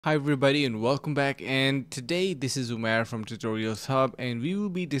Hi everybody and welcome back, and today this is Umair from Tutorials Hub, and we will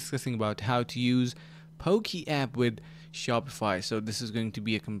be discussing about how to use POKY app with Shopify. So this is going to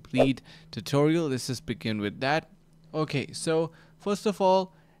be a complete tutorial. Let's just begin with that. Okay, so first of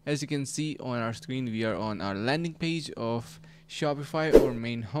all, as you can see on our screen, we are on our landing page of Shopify or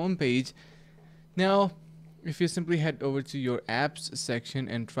main homepage. Now if you simply head over to your apps section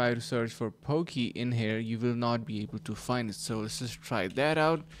and try to search for POKY in here, you will not be able to find it. So let's just try that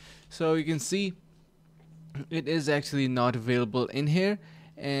out. So you can see it is actually not available in here,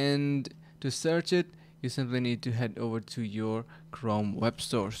 and to search it you simply need to head over to your Chrome web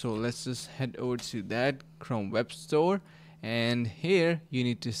store. So let's just head over to that Chrome web store, and here you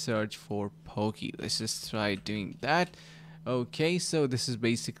need to search for POKY. Let's just try doing that. Okay, so this is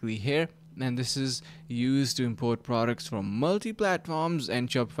basically here, and this is used to import products from multi-platforms and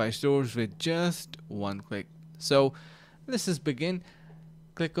Shopify stores with just one click. So let's just begin.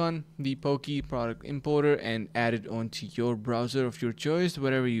 Click on the POKY product importer and add it onto your browser of your choice,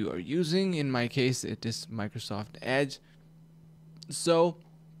 whatever you are using. In my case it is Microsoft Edge. So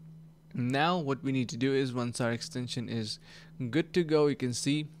now what we need to do is, once our extension is good to go, you can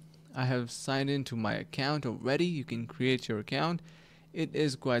see I have signed into my account already. You can create your account. It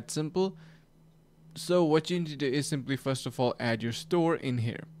is quite simple. So what you need to do is simply first of all add your store in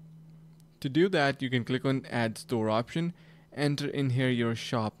here. To do that, you can click on add store option, enter in here your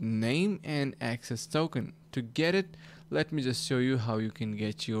shop name and access token. To get it, let me just show you how you can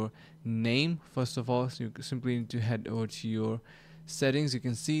get your name. First of all, so you simply need to head over to your settings. You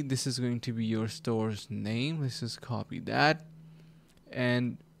can see this is going to be your store's name. Let's just copy that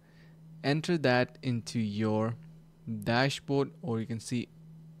and enter that into your dashboard, or you can see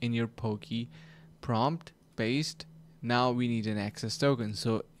in your POKY prompt, paste. Now we need an access token,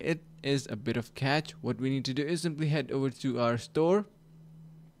 so it is a bit of catch. What we need to do is simply head over to our store,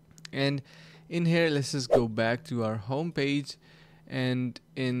 and in here let's just go back to our home page, and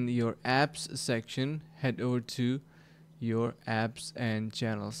in your apps section head over to your apps and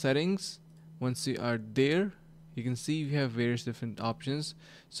channel settings. Once you are there, you can see we have various different options.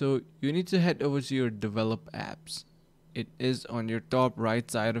 So you need to head over to your develop apps. It is on your top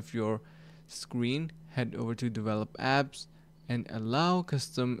right side of your screen. Head over to develop apps and allow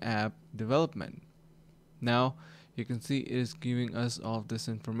custom app development. Now you can see it is giving us all of this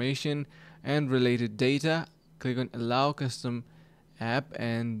information and related data. Click on allow custom app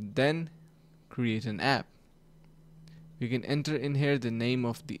and then create an app. You can enter in here the name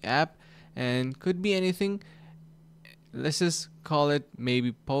of the app, and could be anything. Let's just call it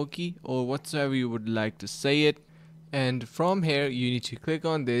maybe POKY or whatsoever you would like to say it. And from here you need to click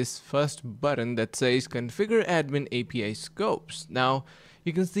on this first button that says configure admin API scopes. Now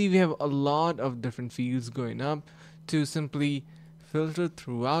you can see we have a lot of different fields going up. To simply filter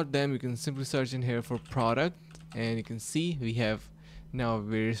throughout them, you can simply search in here for product, and you can see we have now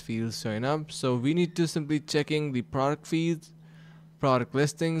various fields showing up. So we need to simply checking the product fields, product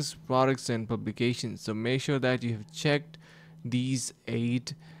listings, products and publications. So make sure that you have checked these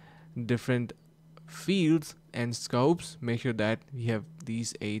 8 different fields and scopes. Make sure that we have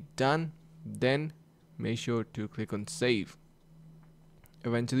these 8 done. Then make sure to click on save.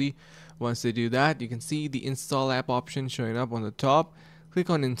 Eventually, once they do that, you can see the install app option showing up on the top. Click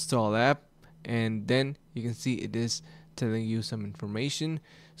on install app, and then you can see it is telling you some information.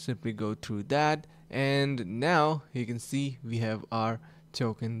 Simply go through that, and now you can see we have our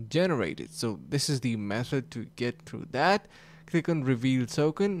token generated. So this is the method to get through that. Click on reveal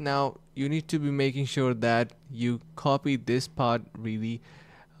token. Now you need to be making sure that you copy this part really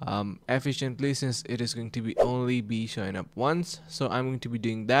efficiently, since it is going to be only be showing up once. So I'm going to be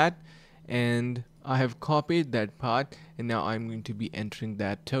doing that, and I have copied that part, and now I'm going to be entering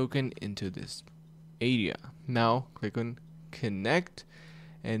that token into this area. Now click on connect,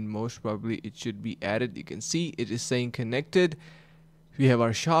 and most probably it should be added. You can see it is saying connected. We have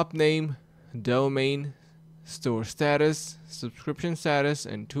our shop name, domain, store status, subscription status,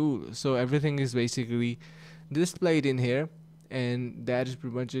 and tool. So everything is basically displayed in here, and that is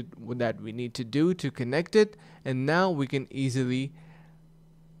pretty much it what that we need to do to connect it. And now we can easily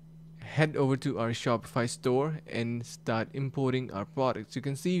head over to our Shopify store and start importing our products. You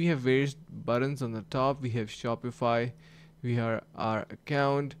can see we have various buttons on the top. We have Shopify, we have our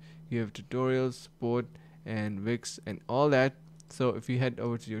account, we have tutorials, support, and Wix, and all that. So if you head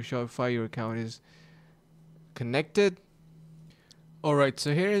over to your Shopify, your account is connected. Alright,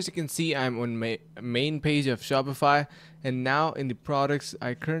 so here as you can see I'm on my main page of Shopify, and now in the products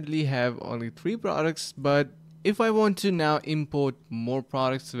I currently have only 3 products, but if I want to now import more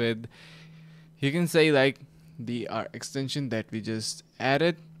products with, you can say like the extension that we just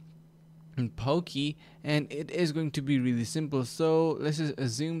added, in POKY, and it is going to be really simple. So let's just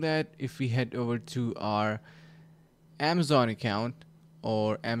assume that if we head over to our Amazon account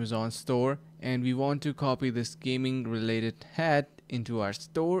or Amazon store and we want to copy this gaming related hat into our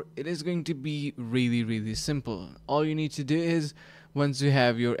store, it is going to be really simple. All you need to do is, once you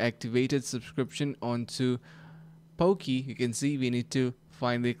have your activated subscription onto POKY, you can see we need to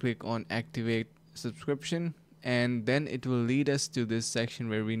finally click on activate subscription, and then it will lead us to this section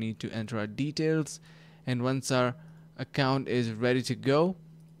where we need to enter our details. And once our account is ready to go,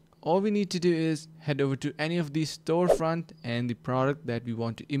 all we need to do is head over to any of the storefront and the product that we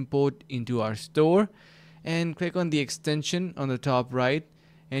want to import into our store, and click on the extension on the top right,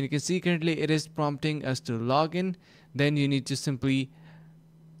 and you can see currently it is prompting us to log in. Then you need to simply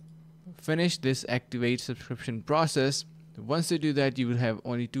finish this activate subscription process. Once you do that, you will have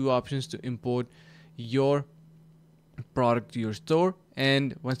only two options to import your product to your store,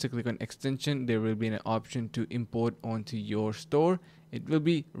 and once you click on extension, there will be an option to import onto your store. It will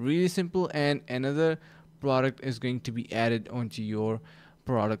be really simple, and another product is going to be added onto your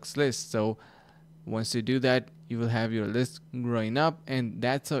products list. So once you do that, you will have your list growing up, and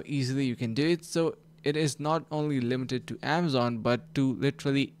that's how easily you can do it. So it is not only limited to Amazon, but to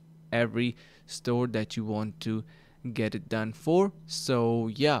literally every store that you want to get it done for. So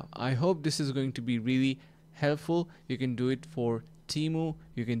yeah, I hope this is going to be really helpful. You can do it for Temu,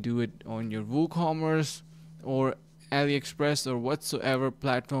 you can do it on your WooCommerce or AliExpress or whatsoever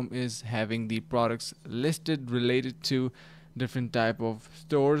platform is having the products listed related to different type of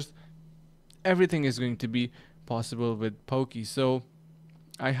stores. Everything is going to be possible with POKY. So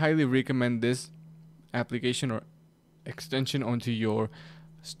I highly recommend this application or extension onto your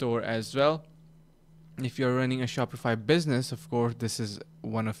store as well. If you're running a Shopify business, of course, this is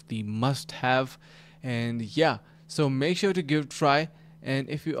one of the must-have. And yeah, so make sure to give it a try. And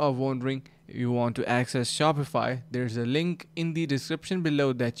if you are wondering if you want to access Shopify, there's a link in the description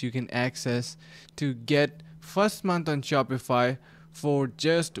below that you can access to get first month on Shopify for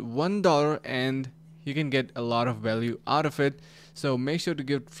just $1, and you can get a lot of value out of it. So make sure to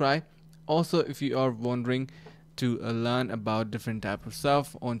give it a try. Also, if you are wondering to learn about different type of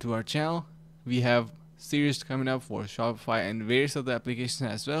stuff onto our channel, we have series coming up for Shopify and various other applications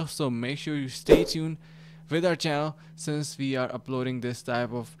as well. So make sure you stay tuned with our channel, since we are uploading this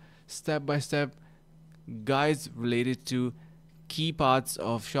type of step-by-step guides related to key parts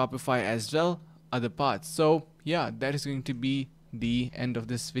of Shopify as well other parts. So yeah, that is going to be the end of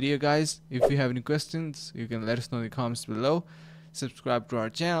this video, guys. If you have any questions, you can let us know in the comments below. Subscribe to our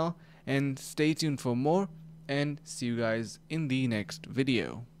channel and stay tuned for more, and see you guys in the next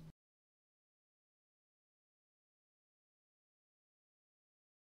video.